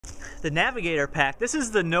The Navigator pack, this is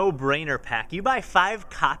the no-brainer pack. You buy 5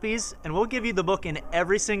 copies and we'll give you the book in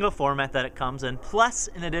every single format that it comes in, plus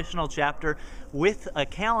an additional chapter with a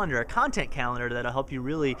calendar, a content calendar that'll help you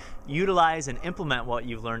really utilize and implement what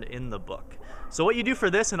you've learned in the book. So what you do for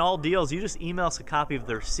this and all deals, you just email us a copy of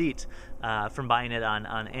the receipt from buying it on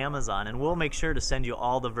Amazon, and we'll make sure to send you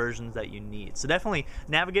all the versions that you need. So definitely,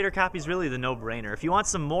 Navigator copy is really the no-brainer. If you want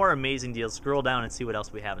some more amazing deals, scroll down and see what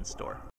else we have in store.